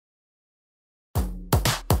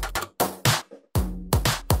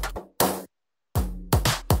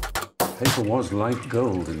Paper was like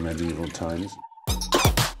gold in medieval times.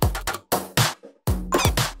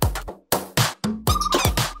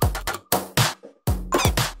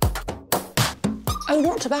 Oh,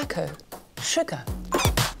 not tobacco, sugar.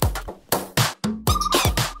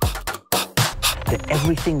 That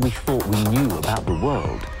everything we thought we knew about the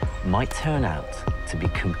world might turn out to be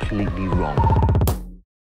completely wrong.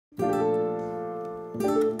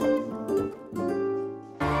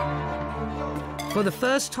 For the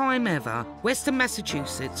first time ever, Western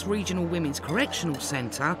Massachusetts Regional Women's Correctional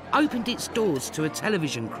Center opened its doors to a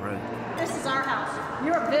television crew. This is our house.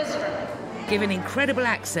 You're a visitor. Giving incredible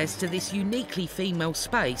access to this uniquely female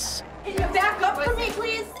space. Can you back up for me,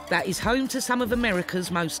 please? That is home to some of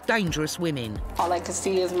America's most dangerous women. All I could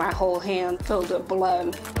see is my whole hand filled with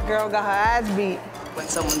blood. Girl got her ass beat. When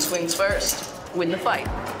someone swings first, win the fight.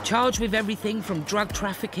 Charged with everything from drug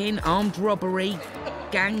trafficking, armed robbery,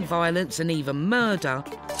 gang violence and even murder.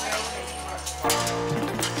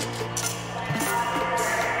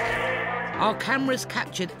 Our cameras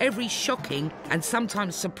captured every shocking and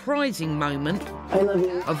sometimes surprising moment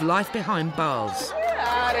of life behind bars. Get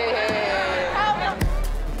out of here.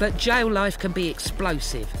 But jail life can be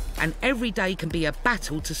explosive, and every day can be a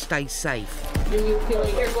battle to stay safe. Do you feel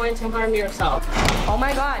like you're going to harm yourself? Oh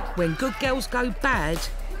my God. When good girls go bad,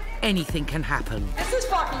 anything can happen. This is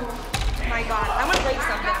fucking... Oh my God, I'm gonna break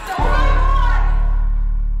something.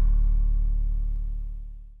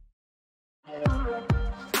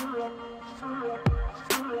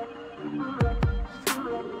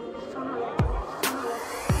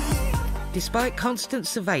 Despite constant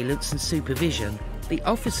surveillance and supervision, the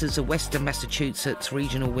officers of Western Massachusetts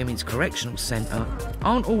Regional Women's Correctional Center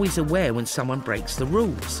aren't always aware when someone breaks the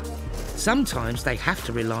rules. Sometimes they have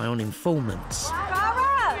to rely on informants.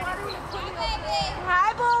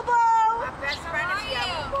 Hi, Bobo. My best friend is here.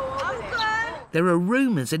 I'm good. There are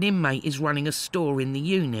rumours an inmate is running a store in the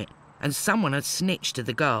unit and someone has snitched to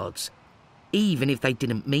the guards, even if they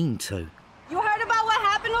didn't mean to. You heard about what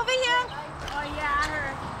happened over here? Oh, yeah, I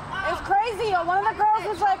heard. It's crazy. One of the girls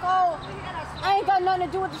was like, oh, I ain't got nothing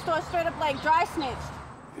to do with the store, straight up like dry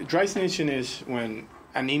snitched. Dry snitching is when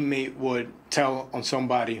an inmate would tell on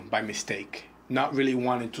somebody by mistake, not really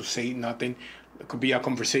wanting to say nothing. It could be a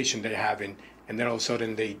conversation they're having, and then all of a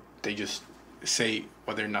sudden they just say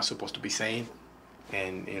what they're not supposed to be saying.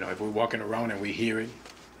 And, you know, if we're walking around and we hear it,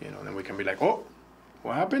 you know, then we can be like, oh,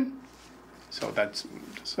 what happened? So that's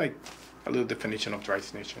like a little definition of dry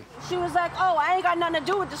snitching. She was like, oh, I ain't got nothing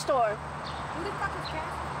to do with the store. Who the fuck is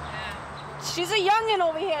Cassie? She's a youngin'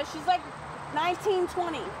 over here. She's like 19,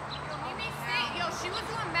 20. Yo, she was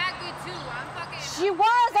doing mad good too. She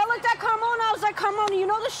was. I looked at Carmona. I was like, Carmona, you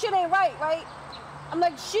know this shit ain't right, right? I'm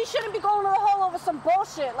like, she shouldn't be going to the hole over some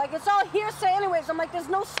bullshit. Like, it's all hearsay anyways. I'm like, there's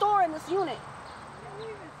no store in this unit.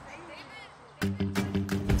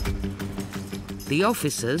 The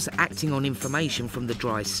officers, acting on information from the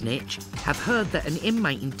dry snitch, have heard that an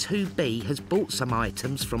inmate in 2B has bought some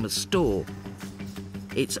items from a store.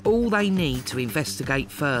 It's all they need to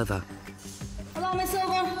investigate further. Hello, Miss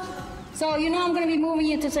Silver. So, you know I'm going to be moving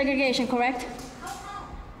you to segregation, correct?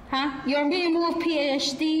 Huh? You're being moved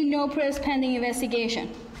PhD, no press, pending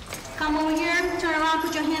investigation. Come over here, turn around,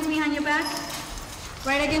 put your hands behind your back.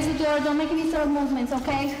 Right against the door, don't make any sort of movements,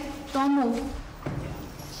 okay? Don't move.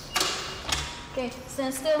 Okay,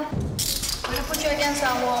 stand still. We're gonna put you against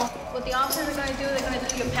that wall. What the officers are gonna do, they're gonna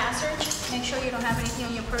do your passage. Make sure you don't have anything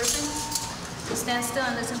on your person. So stand still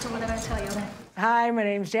and listen to what they're gonna tell you. Hi, my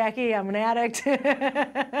name's Jackie. I'm an addict.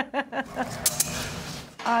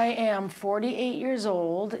 I am 48 years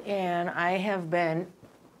old, and I have been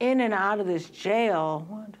in and out of this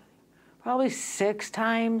jail probably 6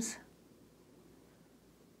 times.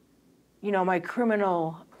 You know, my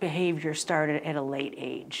criminal behavior started at a late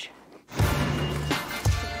age.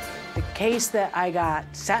 The case that I got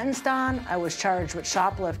sentenced on, I was charged with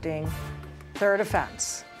shoplifting, 3rd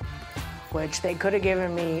offense, which they could have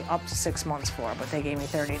given me up to 6 months for, but they gave me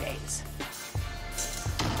 30 days.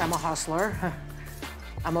 I'm a hustler.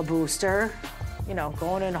 I'm a booster. You know,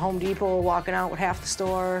 going into Home Depot, walking out with half the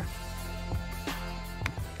store.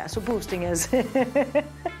 That's what boosting is. It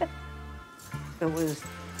was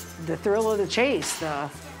the thrill of the chase.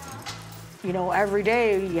 You know, every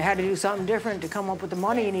day you had to do something different to come up with the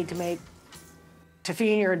money you need to make to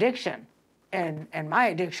feed your addiction. And my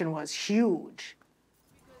addiction was huge.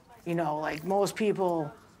 You know, like most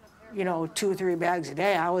people, you know, 2 or 3 bags a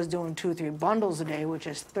day. I was doing 2 or 3 bundles a day, which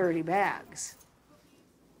is 30 bags.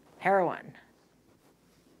 Heroin.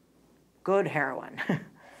 Good heroin.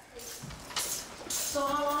 So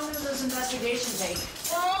how long does this investigation take?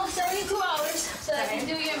 Well, 72 hours, so I can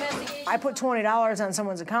do your investigation. I put $20 on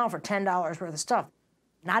someone's account for $10 worth of stuff.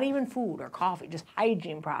 Not even food or coffee, just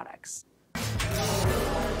hygiene products.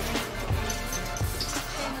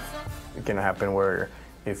 It can happen where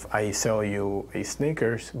if I sell you a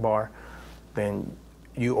Snickers bar, then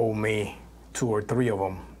you owe me 2 or 3 of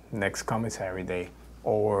them next commissary day.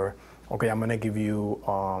 Or, okay, I'm gonna give you,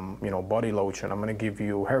 body lotion. I'm gonna give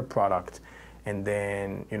you hair product, and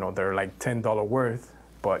then, they're like $10 worth,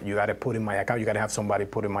 but you gotta put in my account. You gotta have somebody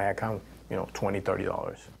put in my account, $20,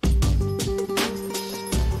 $30.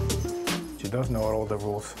 She does know all the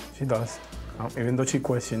rules. She does. Even though she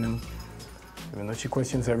questions them, even though she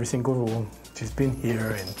questions every single rule, she's been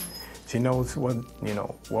here and she knows what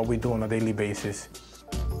we do on a daily basis.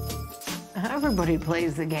 Everybody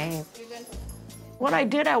plays the game. What I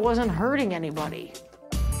did, I wasn't hurting anybody.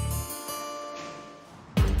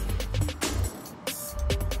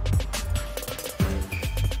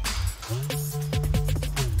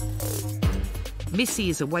 Missy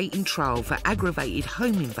is awaiting trial for aggravated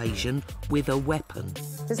home invasion with a weapon.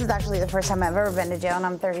 This is actually the first time I've ever been to jail, and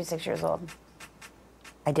I'm 36 years old.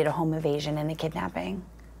 I did a home invasion and a kidnapping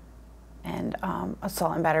and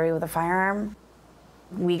assault and battery with a firearm.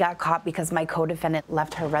 We got caught because my co-defendant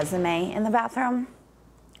left her resume in the bathroom.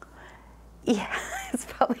 Yeah, it's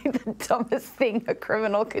probably the dumbest thing a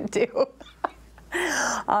criminal could do.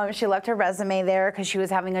 She left her resume there because she was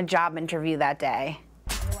having a job interview that day.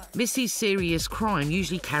 Missy's serious crime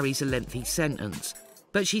usually carries a lengthy sentence,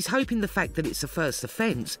 but she's hoping the fact that it's a first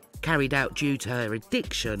offence carried out due to her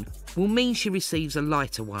addiction will mean she receives a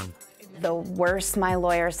lighter one. The worst my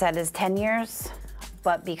lawyer said is 10 years,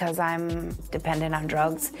 but because I'm dependent on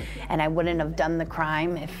drugs and I wouldn't have done the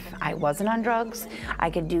crime if I wasn't on drugs, I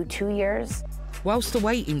could do 2 years. Whilst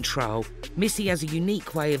awaiting trial, Missy has a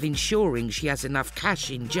unique way of ensuring she has enough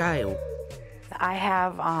cash in jail. I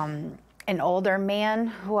have an older man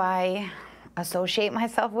who I associate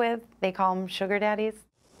myself with. They call them sugar daddies.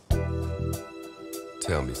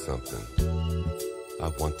 Tell me something. I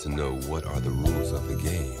want to know, what are the rules of the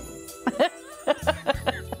game?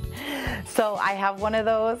 So I have one of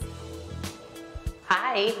those.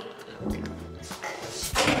 Hi.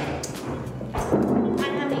 Hi,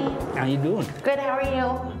 honey. How you doing? Good, how are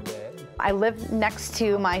you? I lived next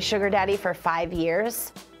to my sugar daddy for 5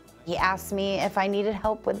 years. He asked me if I needed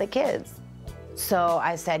help with the kids. So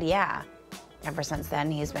I said, yeah. Ever since then,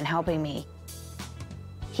 he's been helping me.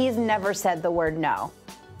 He's never said the word no.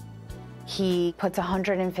 He puts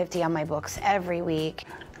 $150 on my books every week.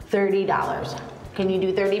 $30. Can you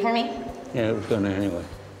do 30 for me? Yeah, I was gonna anyway.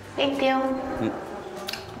 Thank you. Yeah.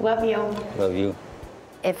 Love you. Love you.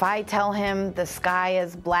 If I tell him the sky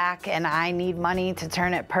is black and I need money to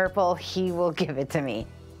turn it purple, he will give it to me.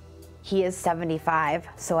 He is 75,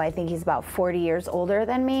 so I think he's about 40 years older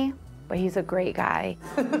than me, but he's a great guy.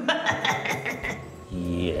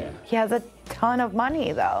 Yeah. He has a ton of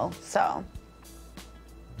money, though, so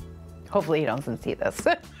hopefully he doesn't see this.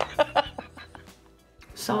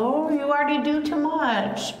 So, you already do too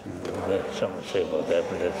much. I got something to say about that,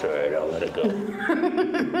 but that's all right. I'll let it go.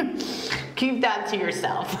 Keep that to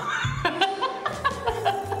yourself.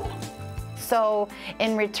 So,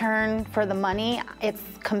 in return for the money, it's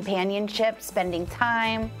companionship, spending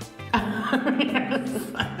time. I'm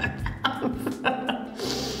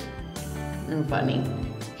funny.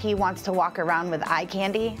 He wants to walk around with eye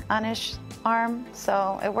candy on his arm,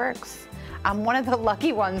 so it works. I'm one of the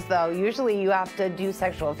lucky ones, though. Usually you have to do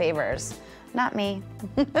sexual favors. Not me.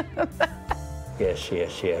 Yes,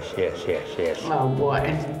 yes, yes, yes, yes, yes. Oh,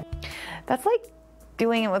 boy. That's like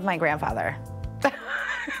doing it with my grandfather. That's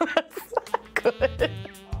not good.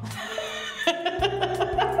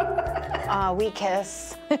 We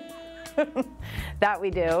kiss. That we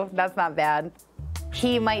do. That's not bad.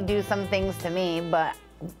 He might do some things to me, but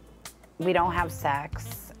we don't have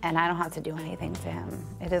sex. And I don't have to do anything to him.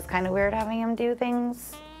 It is kind of weird having him do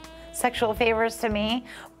things, sexual favors to me,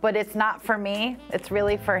 but it's not for me, it's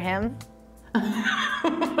really for him.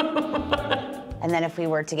 And then if we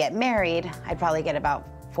were to get married, I'd probably get about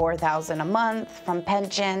 $4,000 a month from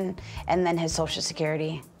pension and then his Social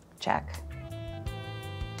Security check.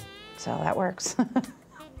 So that works.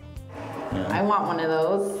 Yeah. I want one of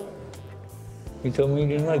those. You told me you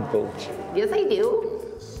didn't like boats. Yes, I do.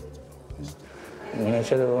 When I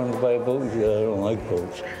said I wanted to buy a boat, you said I don't like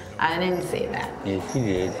boats. I didn't say that. Yes, you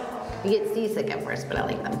did. You get seasick at first, but I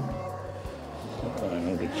like them. I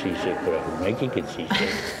don't get seasick, but I can make you get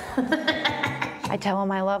seasick. I tell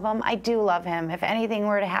him I love him. I do love him. If anything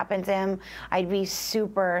were to happen to him, I'd be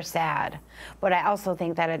super sad. But I also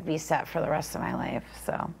think that I'd be set for the rest of my life,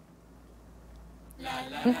 so.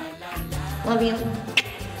 Love you.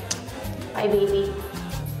 Bye, baby.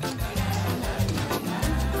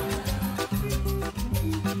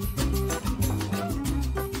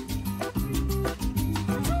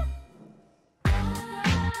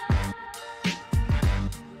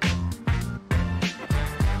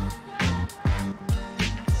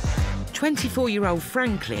 "24-year-old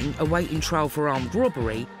Franklin, awaiting trial for armed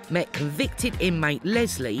robbery, met convicted inmate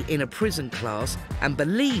Leslie in a prison class and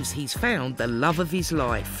believes he's found the love of his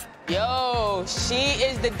life." Yo, she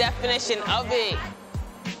is the definition of it.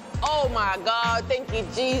 Oh my God, thank you,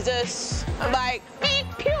 Jesus. I'm like, beep,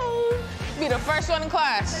 pew. Be the first one in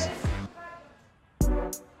class.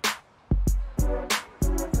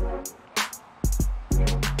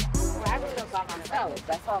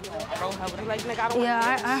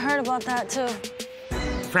 Yeah, I heard about that too.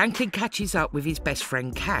 Franklin catches up with his best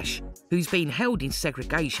friend Cash, who's been held in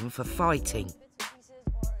segregation for fighting.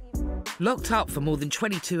 Locked up for more than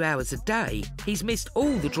 22 hours a day, he's missed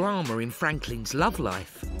all the drama in Franklin's love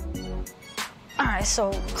life. All right,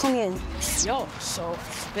 so come in. Yo, so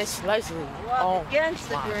this Leslie. Oh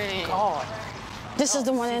my God. This is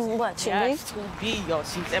the one in what, 2B? Yes, 2B, yo.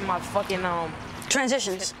 She's in my fucking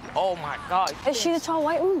Transitions. Oh my God. Is she the tall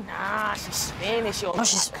white one? Nah, she's Spanish, yo. Oh,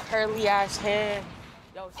 she's curly ass hair.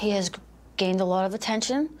 He has gained a lot of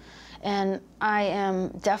attention, and I am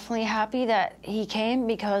definitely happy that he came,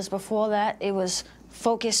 because before that it was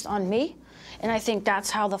focused on me, and I think that's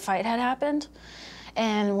how the fight had happened.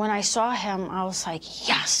 And when I saw him, I was like,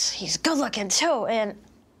 yes, he's good looking too. And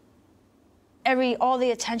all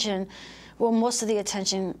the attention, well, most of the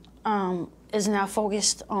attention is now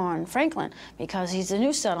focused on Franklin, because he's the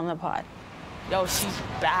new stud on the pod. Yo, she's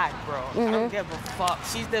bad, bro. I don't give a fuck.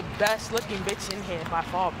 She's the best looking bitch in here by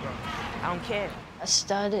far, bro. I don't care. A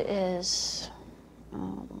stud is,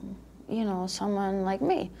 you know, someone like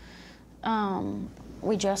me.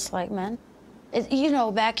 We dress like men. You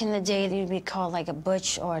know, back in the day, you'd be called like a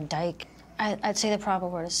butch or a dyke. I'd say the proper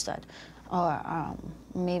word is stud. Or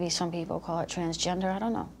maybe some people call it transgender, I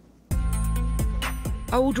don't know.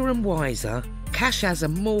 Older and wiser, Cash has a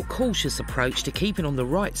more cautious approach to keeping on the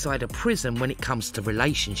right side of prison when it comes to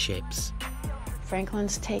relationships.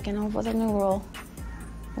 Franklin's taken over the new role,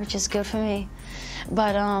 which is good for me.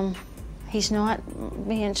 But he's not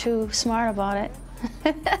being too smart about it.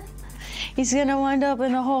 He's gonna wind up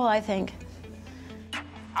in a hole, I think.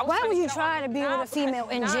 Why would you try to be with a female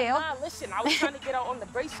in jail? Nah, listen, I was trying to get out on the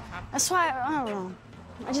brace. That's why, I don't know.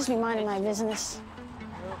 I just be minding my business.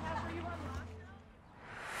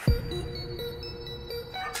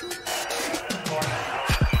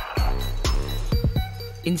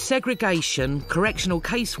 In segregation, correctional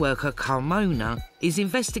caseworker Carmona is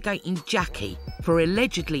investigating Jackie for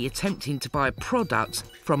allegedly attempting to buy products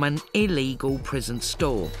from an illegal prison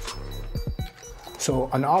store. So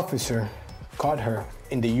an officer caught her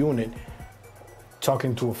in the unit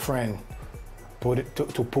talking to a friend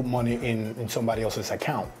to put money in somebody else's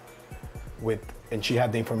account and she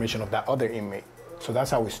had the information of that other inmate. So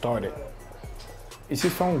that's how we started. If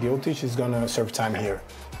she's found guilty, she's gonna serve time here.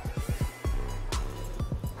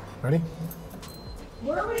 Ready?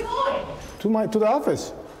 Where are we going? To the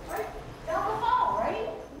office. Right down the hall, right?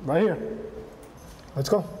 Right here. Let's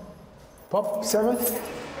go. Pop, 7.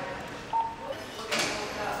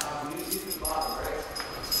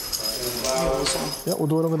 Yeah, we'll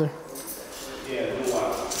do it over there.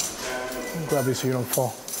 Grab it so you don't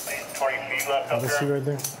fall. 20 feet left up Have a seat right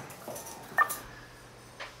there.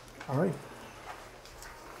 All right.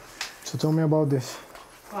 So tell me about this.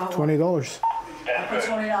 $20. I put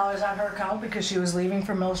 $20 on her account because she was leaving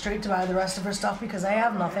for Mill Street to buy the rest of her stuff, because I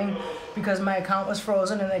have nothing, because my account was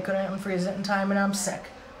frozen and they couldn't unfreeze it in time, and I'm sick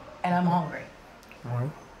and I'm hungry. All right.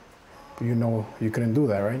 But you know you couldn't do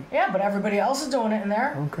that, right? Yeah, but everybody else is doing it in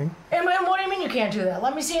there. Okay. And what do you mean you can't do that?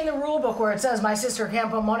 Let me see in the rule book where it says my sister can't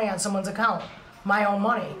put money on someone's account. My own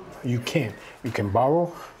money. You can. You can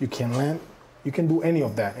borrow, you can lend, you can do any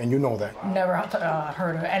of that, and you know that. Never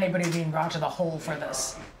heard of anybody being brought to the hole for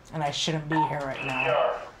this. And I shouldn't be here right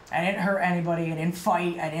now. I didn't hurt anybody, I didn't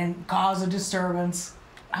fight, I didn't cause a disturbance.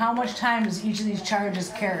 How much time does each of these charges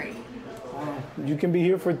carry? You can be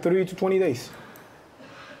here for 3 to 20 days.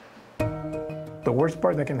 The worst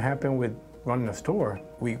part that can happen with running a store,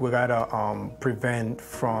 we gotta prevent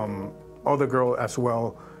from other girls as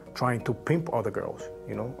well trying to pimp other girls,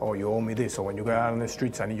 you know? Oh, you owe me this, so when you go out on the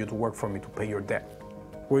streets, I need you to work for me to pay your debt.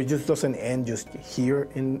 Where it just doesn't end just here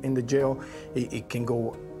in the jail, it can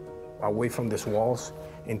go away from these walls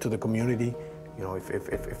into the community. You know,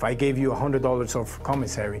 if I gave you $100 of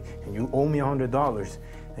commissary and you owe me $100,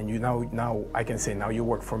 and you now I can say, now you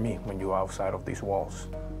work for me when you're outside of these walls.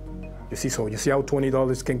 You see, so you see how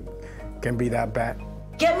 $20 can be that bad?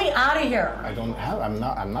 Get me out of here. I'm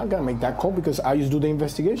not gonna make that call because I used to do the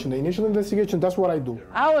investigation, the initial investigation, that's what I do.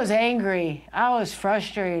 I was angry. I was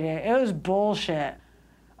frustrated. It was bullshit.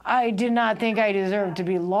 I did not think I deserved to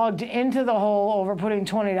be logged into the hole over putting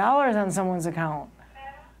 $20 on someone's account.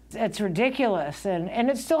 It's ridiculous, and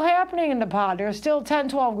it's still happening in the pod. There's still 10,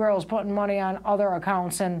 12 girls putting money on other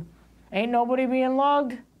accounts, and ain't nobody being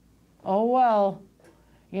logged? Oh, well.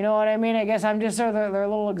 You know what I mean? I guess I'm just their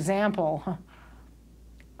little example.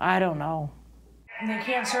 I don't know. They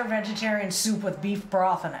can't serve vegetarian soup with beef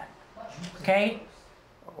broth in it, okay?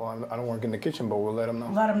 Well, I don't work in the kitchen, but we'll let them know.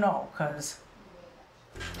 Let them know, because...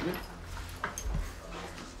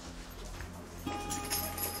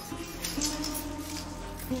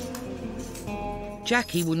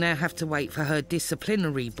 Jackie will now have to wait for her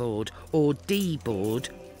disciplinary board, or D board,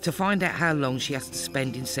 to find out how long she has to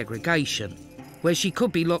spend in segregation, where she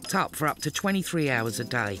could be locked up for up to 23 hours a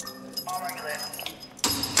day.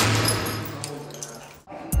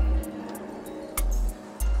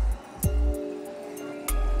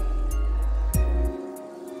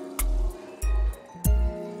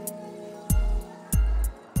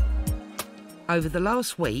 Over the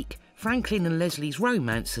last week, Franklin and Leslie's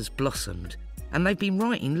romance has blossomed, and they've been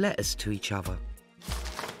writing letters to each other.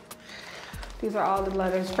 These are all the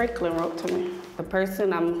letters Franklin wrote to me. The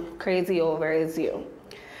person I'm crazy over is you.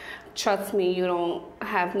 Trust me, you don't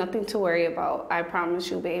have nothing to worry about. I promise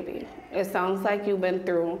you, baby. It sounds like you've been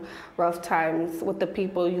through rough times with the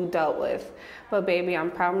people you dealt with. But baby, I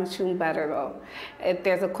promise you better though. If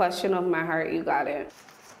there's a question of my heart, you got it.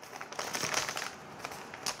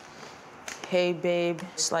 Hey babe,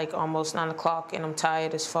 it's like almost 9 o'clock and I'm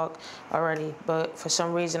tired as fuck already, but for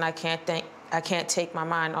some reason I can't take my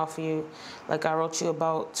mind off of you. Like I wrote you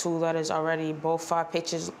about 2 letters already, both 5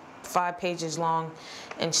 pages long,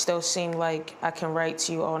 and still seem like I can write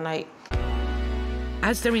to you all night.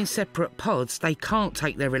 As they're in separate pods, they can't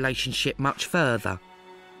take their relationship much further.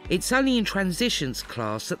 It's only in transitions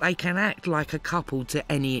class that they can act like a couple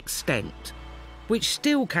to any extent, which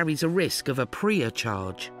still carries a risk of a PREA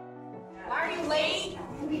charge. Why are you late?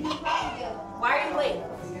 Why are you late?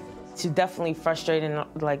 It's definitely frustrating,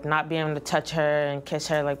 like not being able to touch her and kiss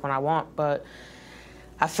her like when I want, but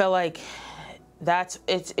I feel like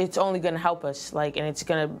it's only gonna help us, like, and it's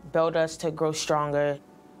gonna build us to grow stronger.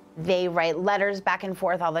 They write letters back and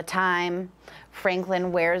forth all the time.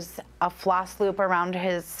 Franklin wears a floss loop around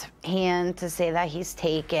his hand to say that he's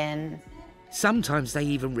taken. Sometimes they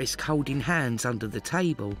even risk holding hands under the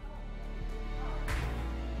table.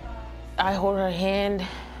 I hold her hand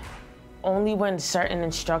only when certain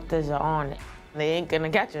instructors are on. They ain't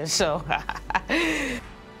gonna catch us, so.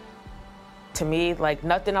 To me, like,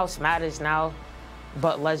 nothing else matters now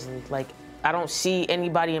but Leslie. Like, I don't see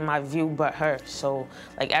anybody in my view but her. So,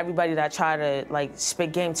 like, everybody that try to, like,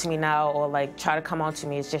 spit game to me now or, like, try to come on to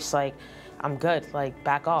me, it's just like, I'm good, like,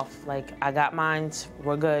 back off. Like, I got mines,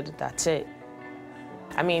 we're good, that's it.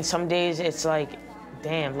 I mean, some days it's like,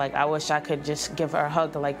 damn, like, I wish I could just give her a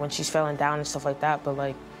hug, like, when she's feeling down and stuff like that, but,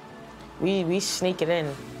 like, we sneak it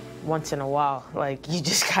in once in a while. Like, you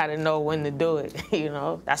just gotta know when to do it, you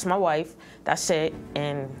know? That's my wife, that's it,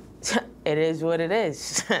 and it is what it is.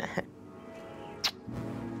 See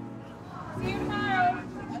you tomorrow.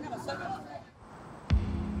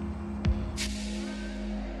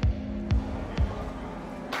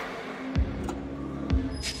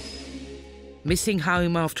 Missing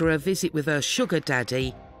home after a visit with her sugar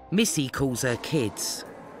daddy, Missy calls her kids.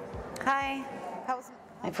 Hi.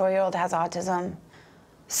 My 4-year-old has autism,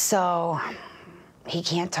 so he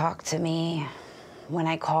can't talk to me. When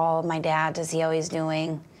I call my dad to see how he's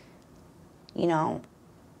doing, you know,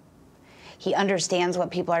 he understands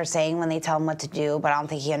what people are saying when they tell him what to do, but I don't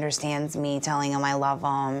think he understands me telling him I love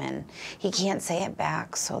him, and he can't say it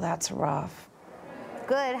back, so that's rough.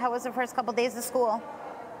 Good. How was the first couple days of school?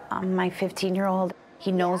 My 15-year-old,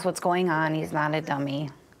 he knows what's going on. He's not a dummy.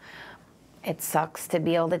 It sucks to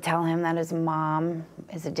be able to tell him that his mom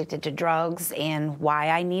is addicted to drugs and why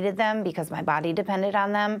I needed them because my body depended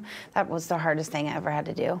on them. That was the hardest thing I ever had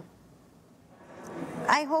to do.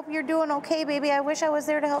 I hope you're doing okay, baby. I wish I was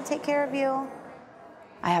there to help take care of you.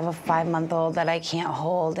 I have a 5-month-old that I can't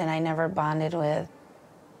hold and I never bonded with.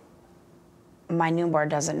 My newborn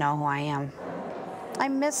doesn't know who I am. I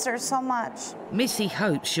miss her so much. Missy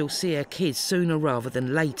hopes she'll see her kids sooner rather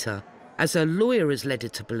than later, as her lawyer has led her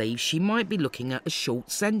to believe she might be looking at a short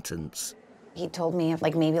sentence. He told me,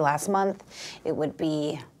 like maybe last month, it would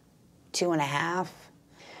be 2.5,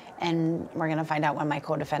 and we're gonna find out when my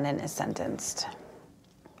co-defendant is sentenced.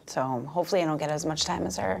 So hopefully I don't get as much time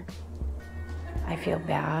as her. I feel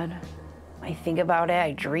bad. I think about it,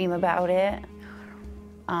 I dream about it.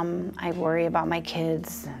 I worry about my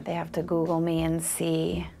kids. They have to Google me and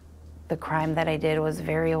see the crime that I did was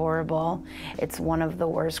very horrible. It's one of the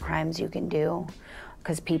worst crimes you can do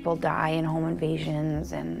because people die in home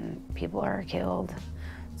invasions and people are killed.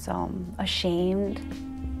 So I'm ashamed,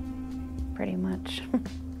 pretty much.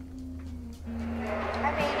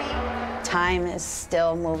 Hi, baby. Time is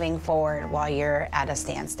still moving forward while you're at a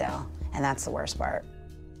standstill, and that's the worst part.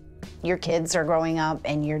 Your kids are growing up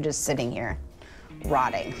and you're just sitting here,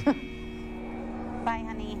 rotting. Bye,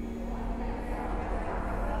 honey.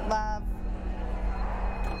 Love.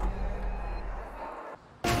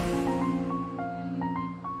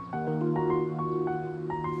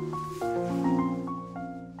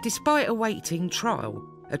 Despite awaiting trial,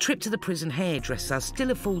 a trip to the prison hairdresser still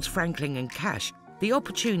affords Franklin and Cash the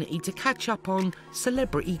opportunity to catch up on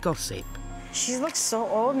celebrity gossip. She looks so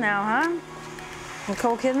old now, huh?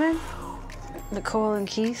 Nicole Kidman? Nicole and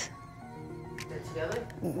Keith. They're together?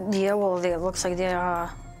 Yeah, well, it looks like they're,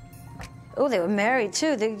 oh, they were married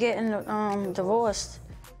too. They're getting divorced.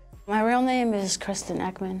 My real name is Kristen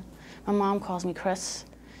Ekman. My mom calls me Chris,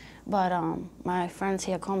 but my friends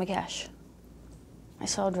here call me Cash. I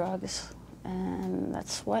sell drugs, and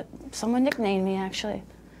that's what someone nicknamed me, actually.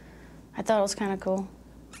 I thought it was kind of cool,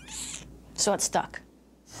 so it stuck.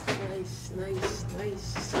 Nice, nice,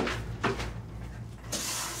 nice.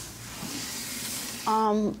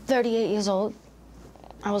 38 years old.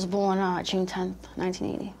 I was born June 10th,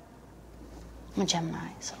 1980. I'm a Gemini,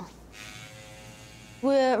 so.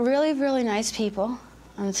 We're really, really nice people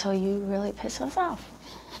until you really piss us off.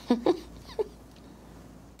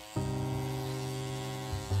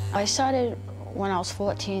 I started when I was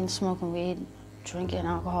 14, smoking weed, drinking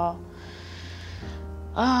alcohol.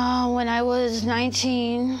 When I was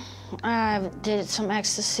 19, I did some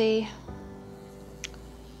ecstasy.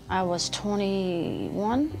 I was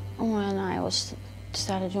 21 when I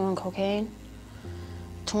started doing cocaine.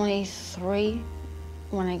 23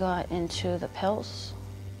 when I got into the pills.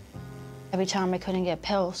 Every time I couldn't get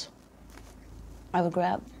pills, I would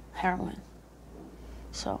grab heroin.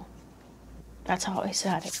 So that's how I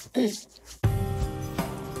started.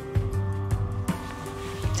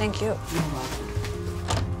 Thank you. You're welcome.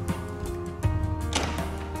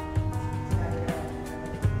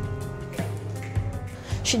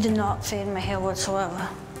 She did not fade my hair whatsoever.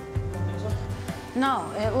 No,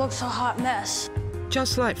 it looks a hot mess.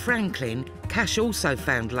 Just like Franklin, Cash also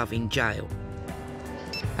found love in jail.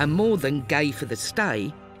 And more than gay for the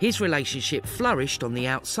stay, his relationship flourished on the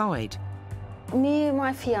outside. Me and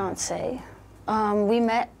my fiance, we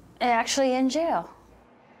met actually in jail.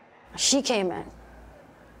 She came in,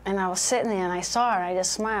 and I was sitting there, and I saw her, and I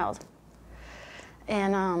just smiled.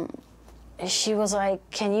 And she was like,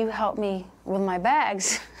 "Can you help me with my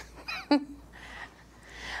bags?"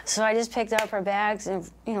 So I just picked up her bags and,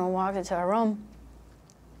 walked into her room.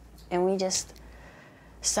 And we just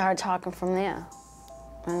started talking from there.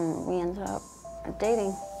 And we ended up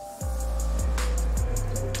dating.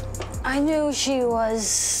 I knew she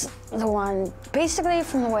was the one, basically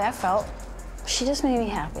from the way I felt. She just made me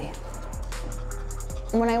happy.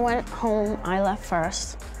 When I went home, I left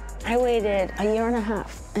first. I waited 1.5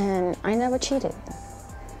 years, and I never cheated.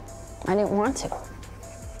 I didn't want to.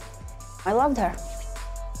 I loved her.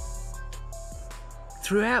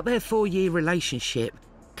 Throughout their 4-year relationship,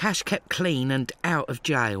 Cash kept clean and out of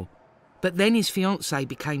jail. But then his fiancée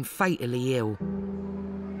became fatally ill.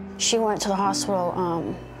 She went to the hospital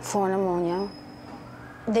for pneumonia.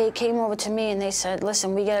 They came over to me and they said,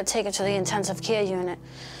 "Listen, we gotta take her to the intensive care unit."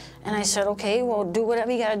 And I said, "Okay, well, do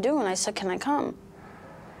whatever you gotta do." And I said, "Can I come?"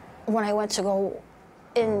 When I went to go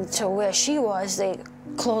into where she was, they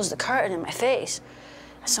closed the curtain in my face,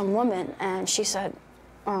 some woman, and she said,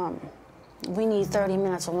 "We need 30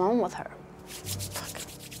 minutes alone with her." Fuck.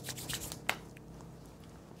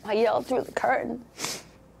 I yelled through the curtain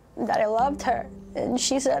that I loved her, and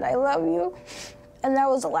she said, "I love you." And that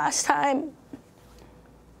was the last time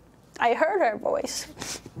I heard her voice.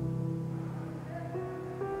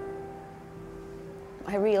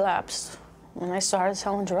 I relapsed when I started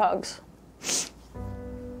selling drugs.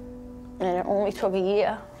 And it only took 1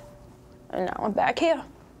 year, and now I'm back here.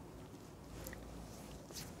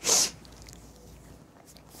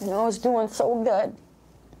 I was doing so good.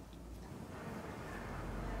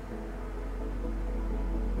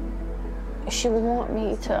 She would want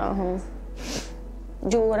me to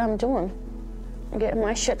do what I'm doing, get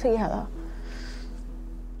my shit together.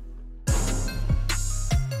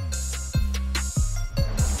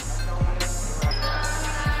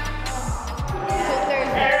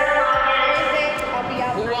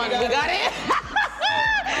 We got it?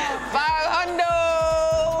 500.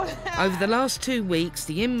 Over the last 2 weeks,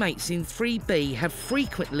 the inmates in 3B have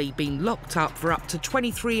frequently been locked up for up to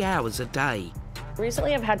 23 hours a day.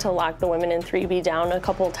 Recently, I've had to lock the women in 3B down a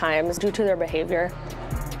couple of times due to their behavior.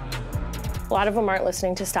 A lot of them aren't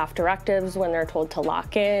listening to staff directives when they're told to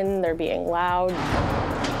lock in, they're being loud.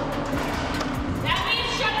 That means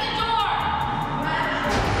shut the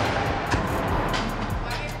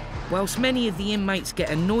door! Whilst many of the inmates get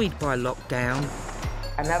annoyed by lockdown,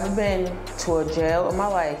 I've never been to a jail in my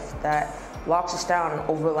life that locks us down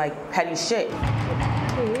over, like, petty shit.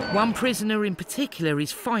 one prisoner in particular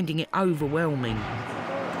is finding it overwhelming.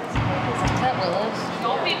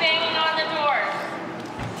 Don't be banging on the doors.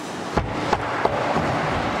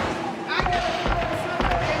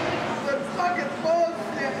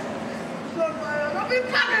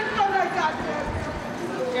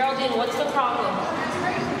 Geraldine, what's the problem?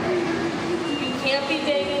 You can't be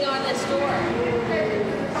banging on this door.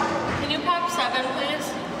 Can you pop 7,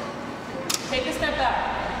 please? Take a step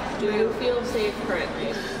back. Do you feel safe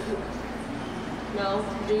currently? No?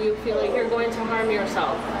 Do you feel like you're going to harm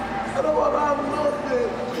yourself? I don't want to harm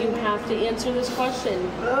nothing. You have to answer this question.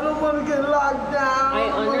 I don't want to get locked down. I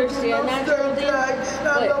understand that, Geraldine,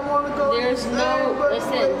 but there's no,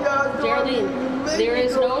 listen, Geraldine, there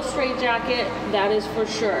is no straitjacket, that is for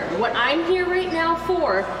sure. What I'm here right now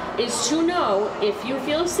for is to know if you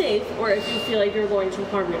feel safe or if you feel like you're going to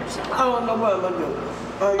harm yourself. I don't know what I'm going to do.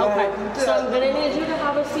 Okay, so I'm going to need you to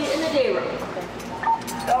have a seat in the day room.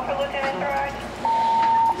 Don't be looking at the right.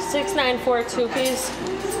 6942, please.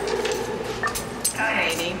 Hi,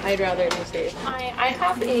 Amy. I'd rather you stay. I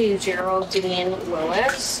have a Geraldine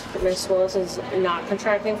Willis. Miss Willis is not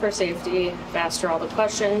contracting for safety. I've asked her all the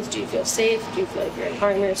questions. Do you feel safe? Do you feel like you're going to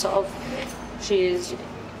harm yourself? She's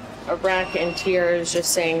a wreck in tears,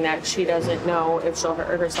 just saying that she doesn't know if she'll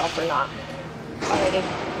hurt herself or not. Alrighty.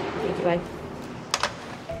 Thank you, bye.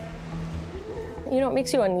 You know, it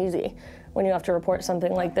makes you uneasy when you have to report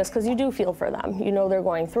something like this, because you do feel for them. You know they're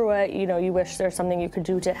going through it. You know you wish there's something you could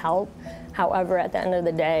do to help. However, at the end of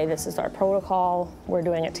the day, this is our protocol. We're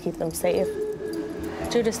doing it to keep them safe.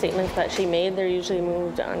 Due to statements that she made, they're usually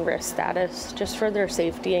moved on risk status just for their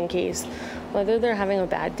safety in case, whether they're having a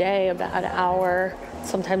bad day, a bad hour,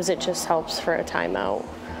 sometimes it just helps for a timeout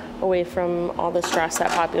away from all the stress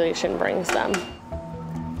that population brings them.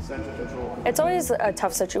 It's always a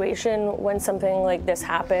tough situation when something like this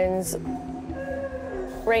happens.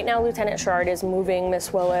 Right now, Lieutenant Sherrard is moving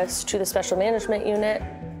Miss Willis to the Special Management Unit.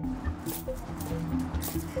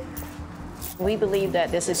 We believe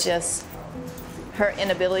that this is just her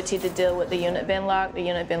inability to deal with the unit being locked. The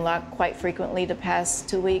unit been locked quite frequently the past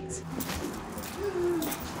 2 weeks.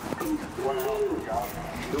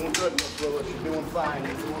 Doing good, Miss Willis. You're doing fine.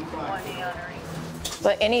 You're doing fine.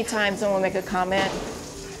 But anytime someone make a comment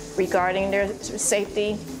regarding their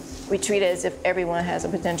safety, we treat it as if everyone has a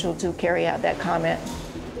potential to carry out that comment.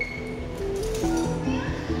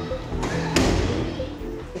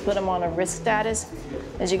 We put them on a risk status.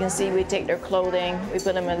 As you can see, we take their clothing, we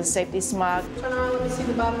put them in a safety smock. Turn around, let me see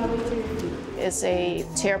the bottom of it too. It's a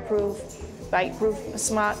tear-proof, bite-proof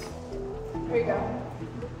smock. Here you go.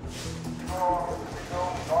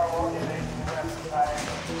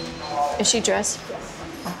 Is she dressed? Yes.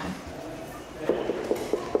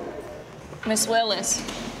 Miss Willis,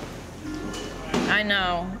 I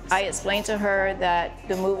know. I explained to her that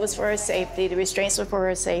the move was for her safety, the restraints were for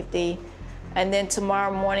her safety, and then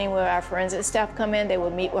tomorrow morning when our forensic staff come in, they will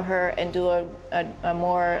meet with her and do a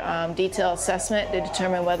more detailed assessment to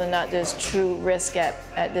determine whether or not there's true risk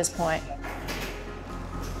at this point.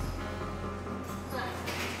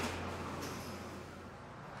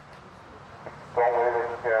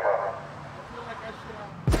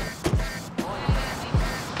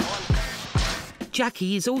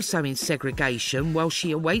 Jackie is also in segregation while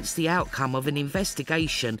she awaits the outcome of an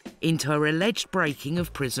investigation into her alleged breaking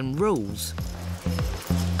of prison rules.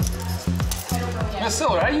 Miss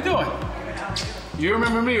Silver, how you doing? You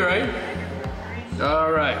remember me, right?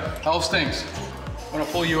 All right. How's things? I'm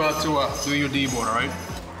gonna pull you out to do your D board, all right?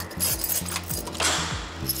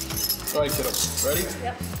 All right, kiddo. Ready?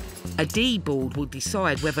 Yep. A D board will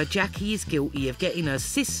decide whether Jackie is guilty of getting her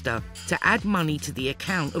sister to add money to the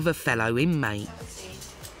account of a fellow inmate.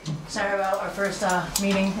 Sorry about our first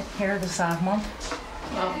meeting here this month.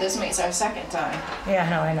 Well, this makes our second time. Yeah,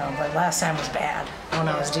 I know, but last time was bad. Oh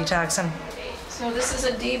no, I was detoxing. So this is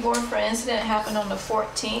a D board for an incident that happened on the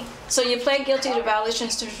 14th. So you pled guilty to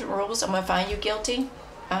violations to rules. I'm gonna find you guilty.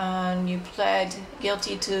 You pled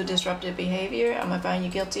guilty to disruptive behavior. I'm gonna find you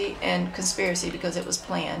guilty, and conspiracy because it was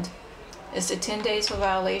planned. It's a 10 days for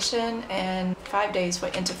violation and 5 days for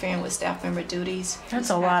interfering with staff member duties. That's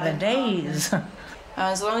a lot of days.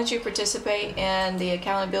 As long as you participate in the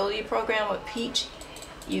accountability program with Peach,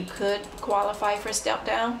 you could qualify for step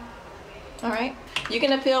down. All right? You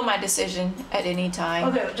can appeal my decision at any time.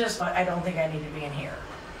 Okay, just I don't think I need to be in here.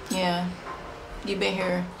 Yeah. You've been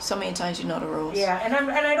here so many times, you know the rules. Yeah, and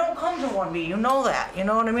I don't come to 1B. You know that. You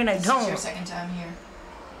know what I mean? I don't. This is your second time here.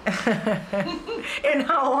 In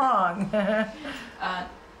how long?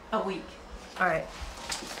 A week. All right.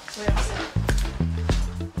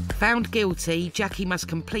 Found guilty, Jackie must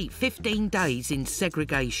complete 15 days in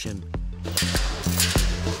segregation.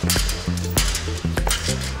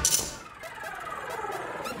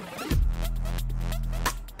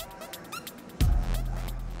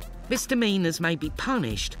 Misdemeanors may be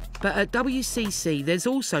punished, but at WCC there's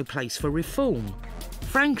also place for reform.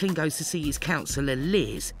 Franklin goes to see his counsellor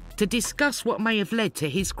Liz to discuss what may have led to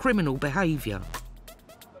his criminal behaviour.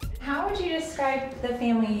 How would you describe the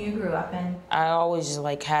family you grew up in? I always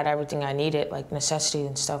had everything I needed, like necessities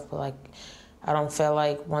and stuff, but I don't feel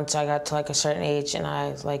like once I got to a certain age and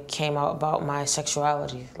I came out about my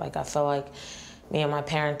sexuality, I feel like me and my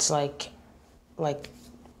parents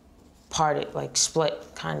parted, split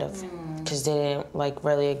kind of, because they didn't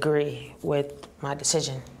really agree with my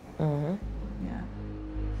decision. Yeah.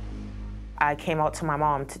 I came out to my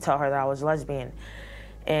mom to tell her that I was lesbian,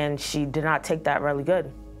 and she did not take that really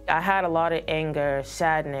good. I had a lot of anger,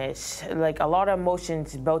 sadness, a lot of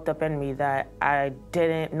emotions built up in me that I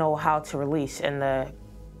didn't know how to release in the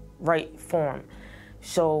right form.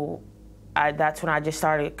 So that's when I just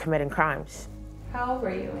started committing crimes. How old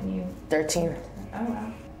were you when you? 13. Oh,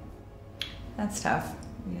 wow. That's tough.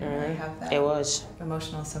 You didn't really have that. It was.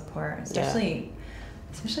 Emotional support, especially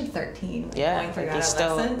 13. Yeah. Going through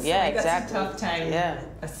adolescence. Yeah, exactly. That's a tough time. Yeah.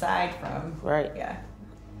 Aside from. Right. Yeah.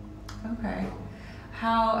 Okay.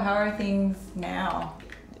 How are things now?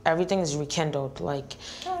 Everything's rekindled.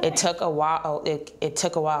 It took a while. It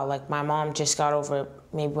took a while. My mom just got over it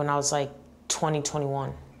maybe when I was 20,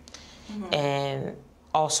 21. And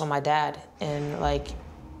also my dad. And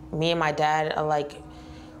me and my dad are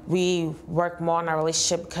we work more on our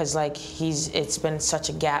relationship because it's been such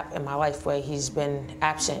a gap in my life where he's been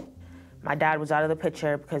absent. My dad was out of the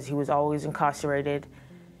picture because he was always incarcerated.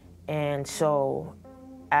 And so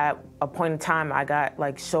at a point in time, I got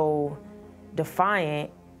so defiant,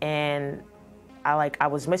 and I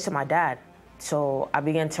was missing my dad. So I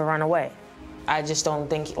began to run away. I just don't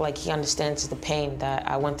think he understands the pain that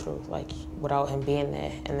I went through, without him being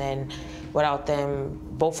there, and then without them,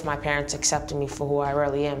 both of my parents accepting me for who I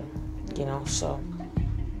really am, so.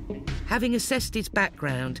 Having assessed his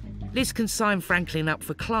background, Liz can sign Franklin up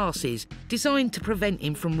for classes designed to prevent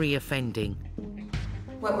him from reoffending.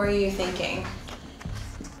 What were you thinking?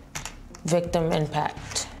 Victim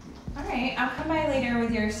impact. All right, I'll come by later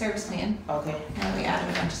with your service plan. Okay. Now we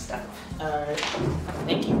added a bunch of stuff. All right.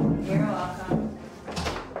 Thank you. You're welcome.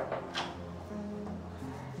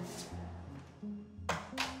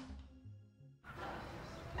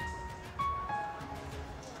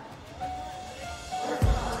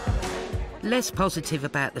 Less positive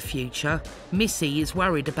about the future, Missy is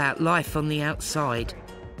worried about life on the outside.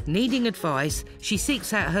 Needing advice, she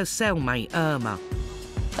seeks out her cellmate, Irma.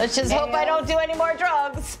 Let's just hope I don't do any more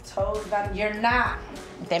drugs. Told them you're not.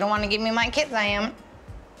 If they don't want to give me my kids, I am.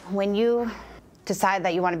 When you decide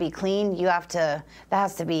that you want to be clean, that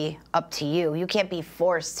has to be up to you. You can't be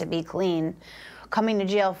forced to be clean. Coming to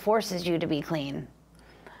jail forces you to be clean.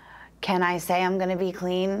 Can I say I'm going to be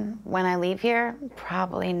clean when I leave here?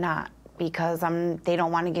 Probably not, because they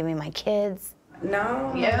don't want to give me my kids.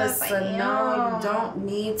 No, Yes, Melissa, no, you don't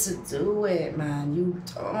need to do it, man. You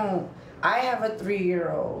don't. I have a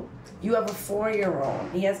 3-year-old. You have a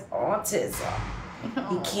 4-year-old. He has autism.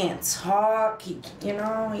 He can't talk. He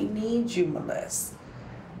needs you, Melissa.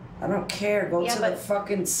 I don't care. Go to the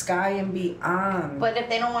fucking sky and beyond. But if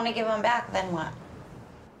they don't want to give them back, then what?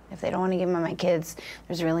 If they don't want to give them my kids,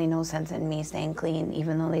 there's really no sense in me staying clean,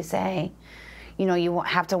 even though they say, you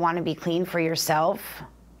have to want to be clean for yourself.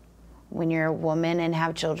 When you're a woman and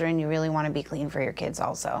have children, you really want to be clean for your kids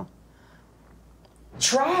also.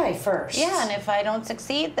 Try first. Yeah, and if I don't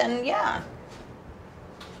succeed, then yeah.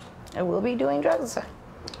 I will be doing drugs.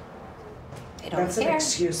 They don't That's care. an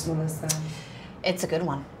excuse, Melissa. It's a good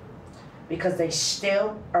one. Because they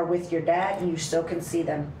still are with your dad and you still can see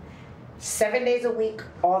them 7 days a week,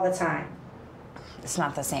 all the time. It's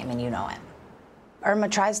not the same, and you know it. Irma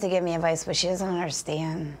tries to give me advice, but she doesn't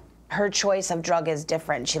understand. Her choice of drug is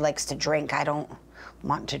different. She likes to drink. I don't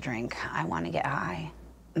want to drink. I want to get high.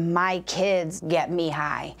 My kids get me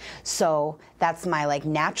high, so that's my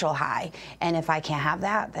natural high. And if I can't have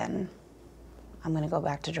that, then I'm gonna go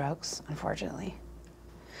back to drugs, unfortunately.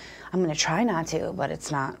 I'm gonna try not to, but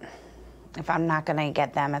it's not. If I'm not gonna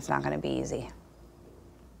get them, it's not gonna be easy.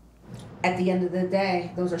 At the end of the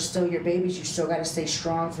day, those are still your babies. You still gotta stay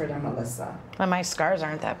strong for them, Alyssa. But my scars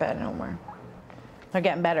aren't that bad no more. They're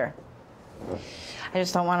getting better. I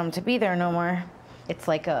just don't want them to be there no more. It's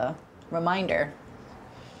like a reminder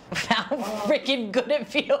of how freaking good it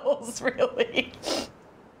feels, really.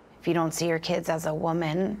 If you don't see your kids as a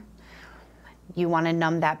woman, you want to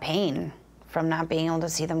numb that pain from not being able to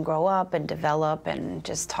see them grow up and develop and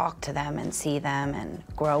just talk to them and see them and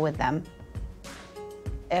grow with them.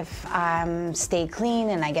 If I'm stay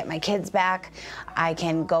clean and I get my kids back, I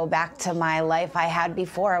can go back to my life I had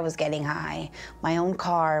before I was getting high. My own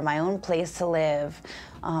car, my own place to live,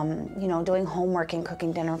 you know, doing homework and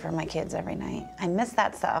cooking dinner for my kids every night. I miss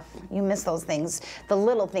that stuff. You miss those things, the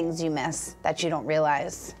little things you miss that you don't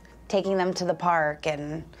realize. Taking them to the park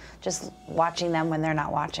and just watching them when they're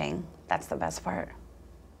not watching. That's the best part.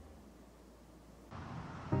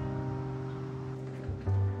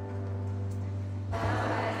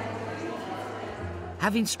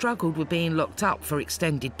 Having struggled with being locked up for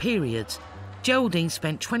extended periods, Geraldine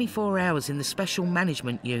spent 24 hours in the Special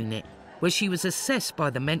Management Unit, where she was assessed by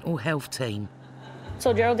the mental health team.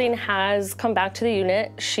 So Geraldine has come back to the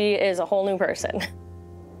unit. She is a whole new person.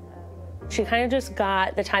 She kind of just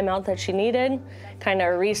got the time out that she needed, kind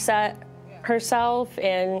of reset herself,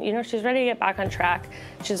 and you know, she's ready to get back on track.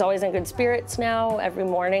 She's always in good spirits now. Every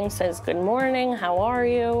morning says, "Good morning, how are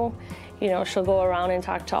you?" You know, she'll go around and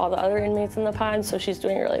talk to all the other inmates in the pod, so she's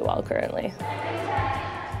doing really well currently.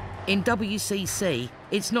 In WCC,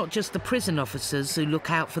 it's not just the prison officers who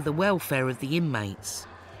look out for the welfare of the inmates.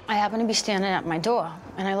 I happened to be standing at my door,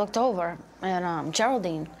 and I looked over, and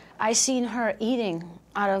Geraldine, I seen her eating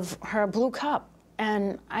out of her blue cup,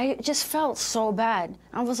 and I just felt so bad.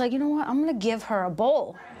 I was like, you know what, I'm gonna give her a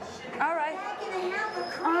bowl. All right.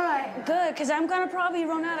 All right, good, because I'm gonna probably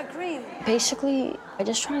run out of cream. Basically, I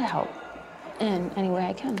just try to help in any way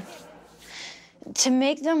I can. To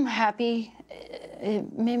make them happy,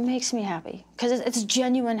 it makes me happy, because it's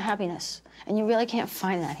genuine happiness, and you really can't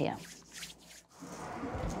find that here.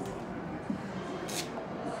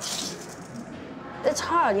 It's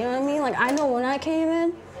hard, you know what I mean? Like, I know when I came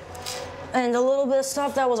in, and the little bit of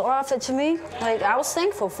stuff that was offered to me, like, I was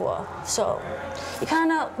thankful for. So, you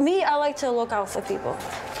kind of, me, I like to look out for people.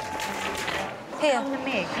 Here. Come to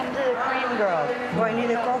me. Come to the clean girl. Do I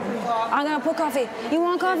need a coffee? I'm gonna put coffee. You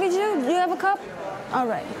want coffee too? Do you have a cup? All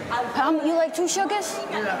right. You like 2 sugars?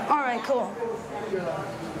 Yeah. All right, cool.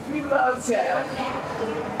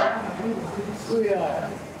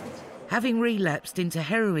 Having relapsed into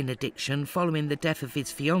heroin addiction following the death of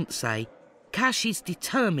his fiancée, Cash is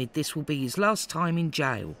determined this will be his last time in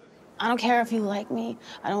jail. I don't care if you like me.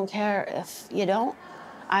 I don't care if you don't.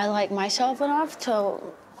 I like myself enough to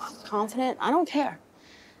I'm confident. I don't care.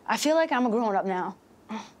 I feel like I'm a grown-up now.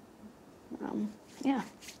 Yeah.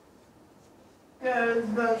 Yeah, it's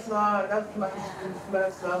messed up. That's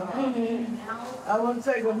messed up. I want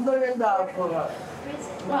to take $1 million for her.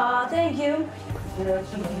 Aw, thank you.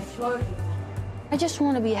 I just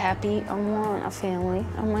want to be happy. I want a family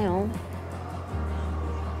of my own.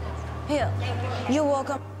 Here, you're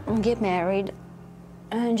welcome. Get married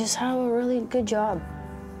and just have a really good job.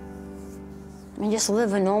 And just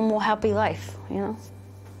live a normal, happy life, you know?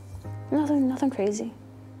 Nothing crazy.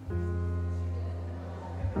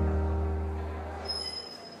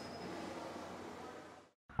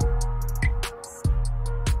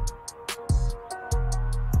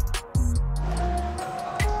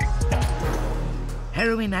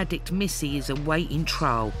 Heroin addict Missy is awaiting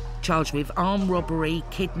trial, charged with armed robbery,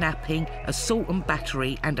 kidnapping, assault and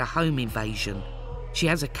battery, and a home invasion. She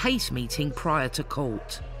has a case meeting prior to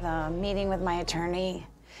court. The meeting with my attorney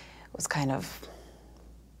was kind of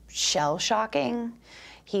shell-shocking.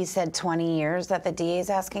 He said 20 years, that the DA's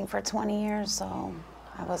asking for 20 years, so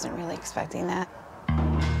I wasn't really expecting that.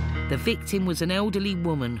 The victim was an elderly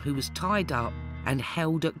woman who was tied up and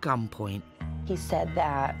held at gunpoint. He said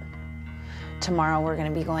that tomorrow we're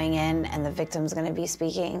going to be going in and the victim's going to be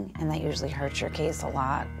speaking, and that usually hurts your case a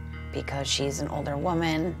lot because she's an older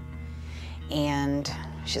woman and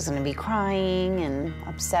she's going to be crying and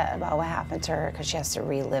upset about what happened to her because she has to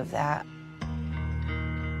relive that.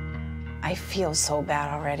 I feel so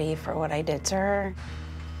bad already for what I did to her.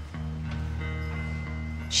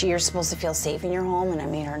 You're supposed to feel safe in your home, and I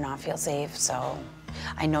made her not feel safe, so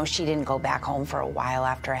I know she didn't go back home for a while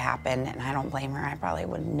after it happened, and I don't blame her. I probably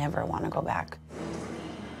would never want to go back.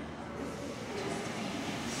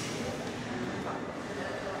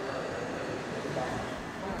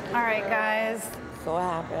 All right, guys, So what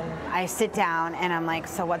happened? I sit down and I'm like,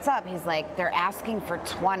 so what's up? He's like, they're asking for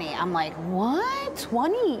 20. I'm like, what?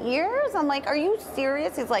 20 years? I'm like, are you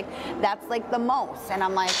serious? He's like, that's like the most. And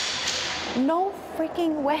I'm like, no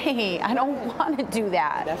freaking way. I don't want to do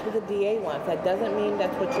that. That's what the DA wants. That doesn't mean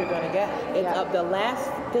that's what you're going to get. It's up. The last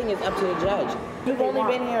thing is up to the judge. You've only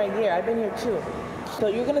been here a year. I've been here 2. So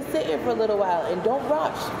you're going to sit here for a little while and don't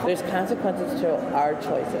rush. There's consequences to our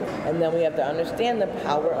choices. And then we have to understand the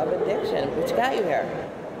power of addiction, which got you here.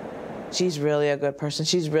 She's really a good person.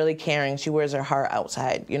 She's really caring. She wears her heart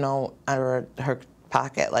outside, you know, under her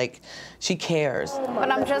pocket. Like, she cares. But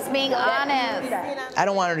I'm just being honest. I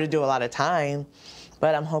don't want her to do a lot of time,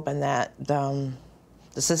 but I'm hoping that the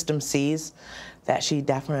system sees that she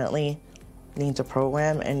definitely needs a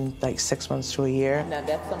program in like 6 months to a year. Now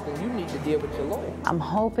that's something you need to deal with your lawyer. I'm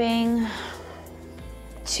hoping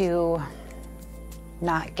to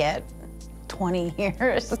not get 20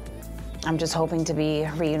 years. I'm just hoping to be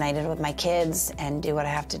reunited with my kids and do what I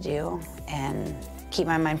have to do and keep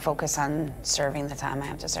my mind focused on serving the time I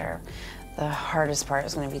have to serve. The hardest part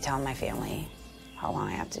is going to be telling my family how long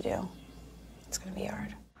I have to do. It's going to be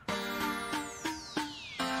hard.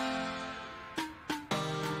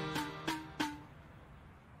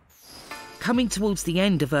 Coming towards the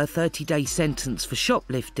end of her 30-day sentence for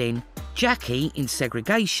shoplifting, Jackie, in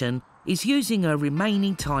segregation, is using her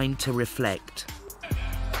remaining time to reflect.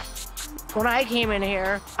 When I came in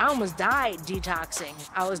here, I almost died detoxing.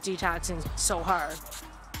 I was detoxing so hard.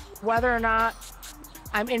 Whether or not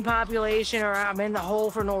I'm in population or I'm in the hole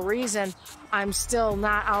for no reason, I'm still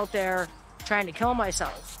not out there trying to kill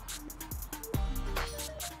myself.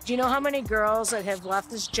 Do you know how many girls that have left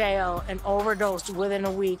this jail and overdosed within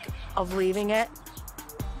a week of leaving it?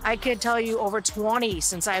 I could tell you over 20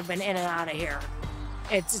 since I've been in and out of here.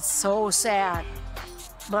 It's so sad.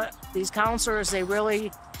 But these counselors, they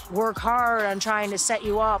really work hard on trying to set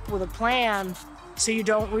you up with a plan so you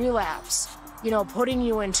don't relapse. You know, putting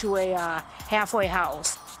you into a halfway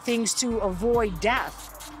house, things to avoid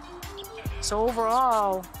death. So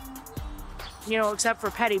overall, you know, except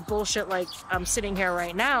for petty bullshit like I'm sitting here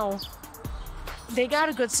right now, they got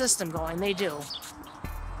a good system going, they do.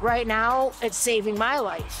 Right now, it's saving my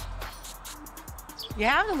life. You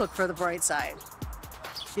have to look for the bright side.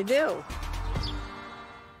 You do.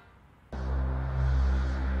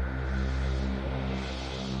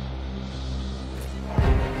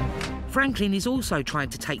 Franklin is also trying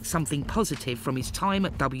to take something positive from his time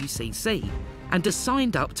at WCC and has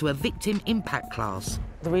signed up to a victim impact class.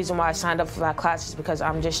 The reason why I signed up for that class is because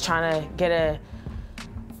I'm just trying to get a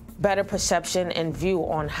better perception and view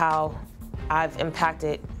on how I've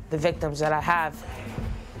impacted the victims that I have.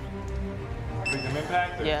 Victim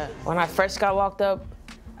impact? Yeah. When I first got locked up,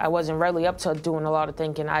 I wasn't really up to doing a lot of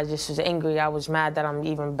thinking. I just was angry. I was mad that I'm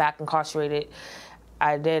even back incarcerated.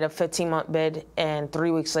 I did a 15-month bid, and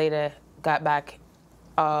 3 weeks later, got back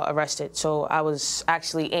arrested. So I was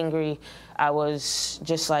actually angry. I was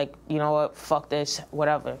just like, you know what, fuck this,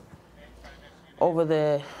 whatever. Over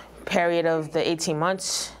the period of the 18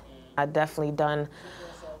 months, I've definitely done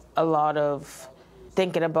a lot of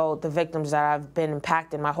thinking about the victims that I've been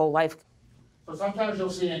impacted my whole life. So sometimes you'll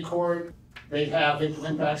see in court, they have victim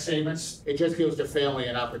impact statements. It just gives the family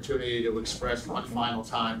an opportunity to express one final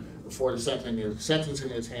time before the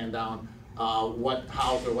sentencing is handed down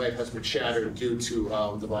how their life has been shattered due to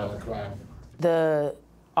the violent crime. The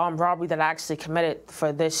armed robbery that I actually committed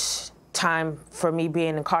for this time for me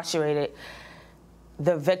being incarcerated,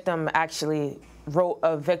 the victim actually wrote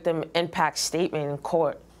a victim impact statement in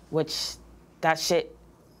court, which that shit,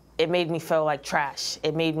 it made me feel like trash.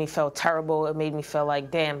 It made me feel terrible. It made me feel like,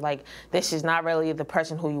 damn, like, this is not really the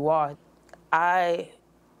person who you are. I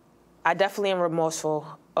definitely am remorseful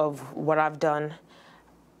of what I've done.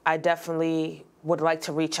 I definitely would like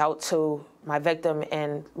to reach out to my victim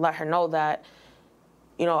and let her know that,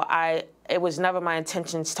 you know, it was never my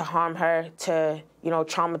intentions to harm her, to, you know,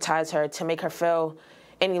 traumatize her, to make her feel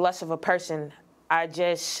any less of a person. I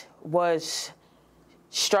just was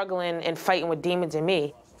struggling and fighting with demons in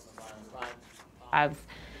me. I've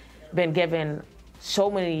been given so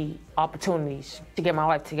many opportunities to get my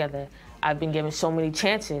life together. I've been given so many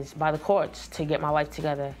chances by the courts to get my life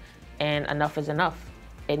together, and enough is enough.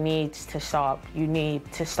 It needs to stop. You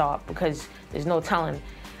need to stop, because there's no telling.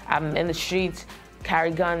 I'm in the streets,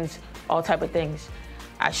 carry guns, all type of things.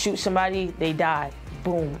 I shoot somebody, they die.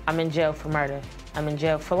 Boom, I'm in jail for murder. I'm in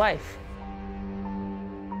jail for life.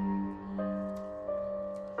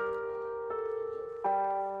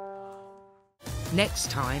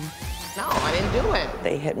 Next time. No, I didn't do it.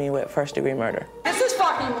 They hit me with first-degree murder. This is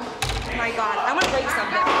fucking, oh my God, I want to break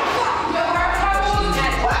something.